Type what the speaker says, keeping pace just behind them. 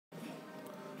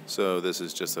So this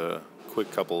is just a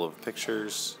quick couple of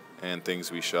pictures and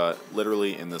things we shot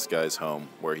literally in this guy's home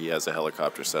where he has a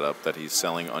helicopter set up that he's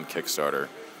selling on Kickstarter.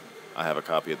 I have a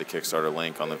copy of the Kickstarter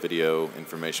link on the video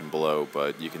information below,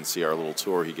 but you can see our little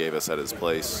tour he gave us at his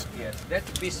place. Yes, that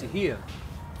piece here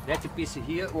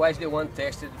was the one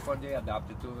tested for the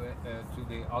adapter to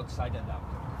the outside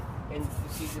adapter. And you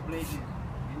see the blade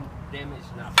didn't damage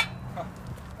nothing.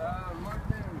 More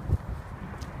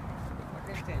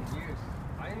than 10 years.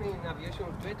 I'm in aviation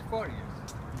 24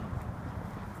 years.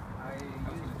 I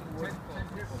used to work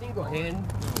for single hand.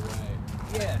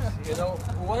 Yes, you know,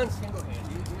 one single hand.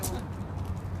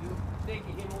 You take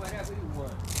him wherever you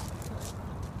want.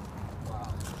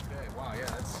 Wow. Okay. Wow. Yeah.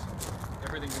 That's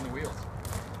everything's in the wheels.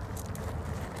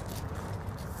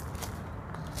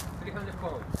 300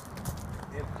 pounds.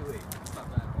 F2A. It's not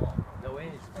bad at all. No way.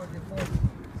 It's for the first.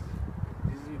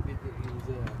 This is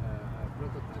a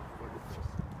prototype for the first.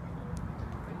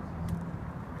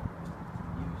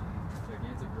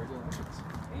 Gigantic regular engines.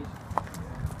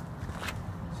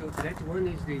 So that one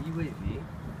is the UAV.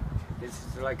 This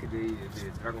is like the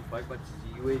Dragonfly, but it's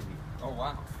the UAV. Oh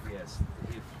wow. Yes.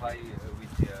 You fly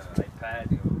with the iPad,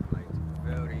 like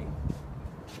very.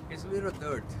 It's a little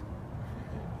dirt,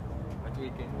 but we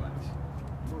can watch.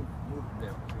 Move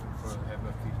them for have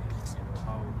a feeling. You know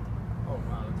how. Oh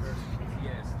wow.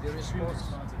 Yes, the response.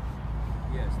 Responsive.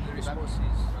 Yes, the response is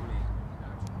amazing.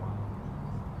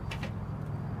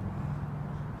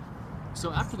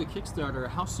 So after the Kickstarter,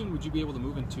 how soon would you be able to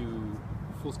move into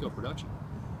full-scale production?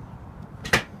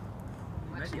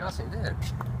 There's nothing there.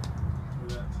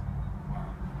 Wow.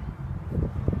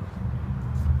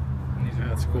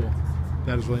 That's cool.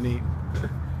 That is really neat.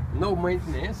 No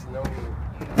maintenance, no.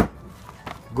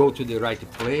 Go to the right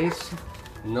place,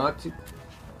 not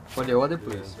for the other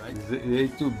place, right? The A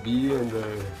to B and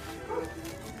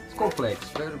it's complex,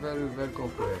 very, very, very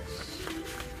complex.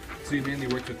 So you mainly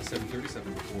worked with the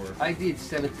 737 before? I did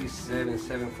 77,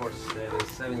 747,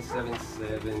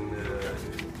 777,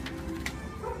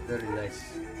 very nice,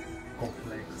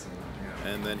 complex.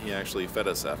 And then he actually fed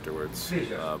us afterwards.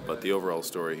 But the overall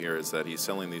story here is that he's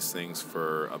selling these things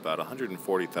for about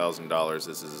 $140,000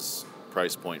 is his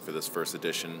price point for this first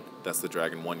edition. That's the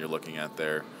Dragon 1 you're looking at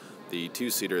there. The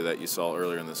two-seater that you saw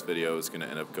earlier in this video is going to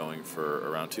end up going for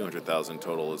around $200,000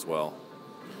 total as well.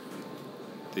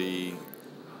 The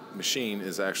machine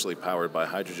is actually powered by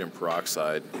hydrogen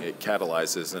peroxide. It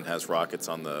catalyzes and has rockets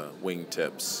on the wing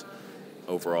tips.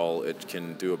 Overall, it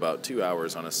can do about 2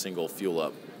 hours on a single fuel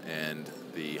up, and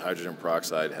the hydrogen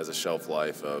peroxide has a shelf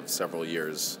life of several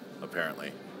years,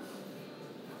 apparently.